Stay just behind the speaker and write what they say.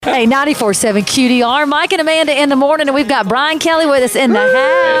Hey, 94.7 QDR. Mike and Amanda in the morning, and we've got Brian Kelley with us in the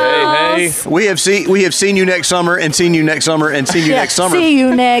house. Hey. We have seen you next summer and seen you next summer and seen you next summer. See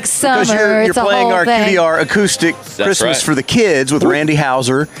you next summer. Because you're playing our thing. QDR Acoustic Christmas for the kids with Randy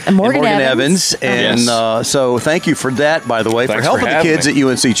Hauser and Morgan Evans. And so thank you for that, by the way, for helping the kids at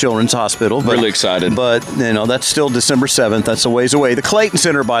UNC Children's Hospital. Really excited. But, that's still December 7th. That's a ways away. The Clayton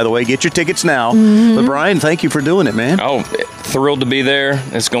Center, by the way. Get your tickets now. Mm-hmm. But, Brian, thank you for doing it, man. Oh, thrilled to be there.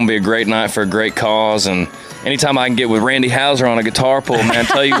 It's going to be a great night for a great cause, and anytime I can get with Randy Hauser on a guitar pull, man,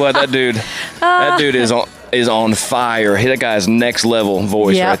 tell you what, that dude is on fire. That guy's next level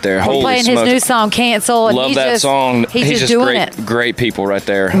voice right there. We're playing his new song, Cancel. And love that song. He's just doing great, great people right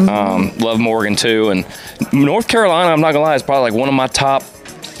there. Mm-hmm. Love Morgan too, and North Carolina, I'm not gonna lie, is probably like one of my top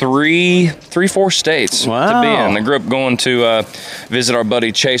four states to be in. I grew up going to visit our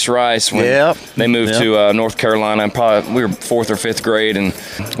buddy Chase Rice when they moved to North Carolina. And we were 4th or 5th grade, and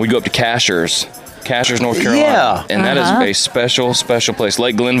we'd go up to Cashers, North Carolina. And that is a special, special place.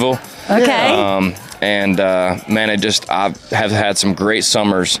 Lake Glenville. Okay. Man, I have had some great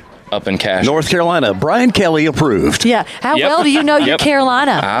summers up in Cashers. North Carolina. Brian Kelley approved. Yeah. How well do you know your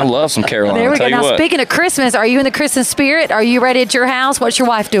Carolina? I love some Carolina. There we go. Now, speaking of Christmas, are you in the Christmas spirit? Are you ready at your house? What's your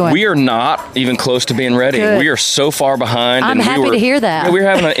wife doing? We are not even close to being ready. Good. We are so far behind. I'm happy to hear that. Yeah, we were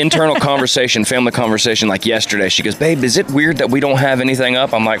having an internal conversation, family conversation, like yesterday. She goes, "Babe, is it weird that we don't have anything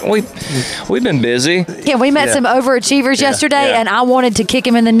up?" I'm like, we've been busy. Yeah, we met some overachievers yesterday, and I wanted to kick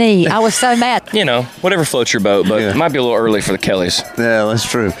him in the knee. I was so mad. Whatever floats your boat, but it might be a little early for the Kellys. Yeah, that's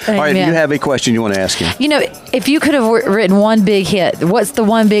true. All right, do you have a question you want to ask him? If you could have written one big hit, what's the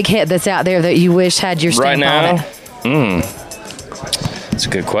one big hit that's out there that you wish had your stamp on it? That's a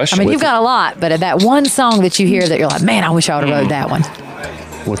good question. You've got a lot, but that one song that you hear that you're like, man, I wish I would have wrote that one.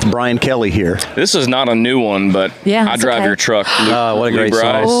 With Brian Kelley here. This is not a new one, but I Drive Your Truck. What a great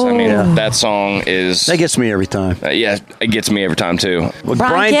song. That song is... That gets me every time. It gets me every time, too. Well,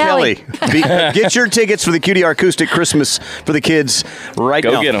 Brian Kelley. Get your tickets for the QDR Acoustic Christmas for the kids right now.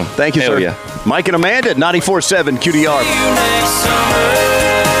 Go get them. Thank you, sir. Yeah. Mike and Amanda at 94.7 QDR.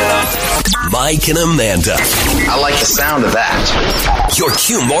 Mike and Amanda. I like the sound of that. Your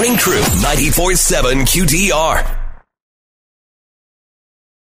Q Morning Crew, 94.7 QDR.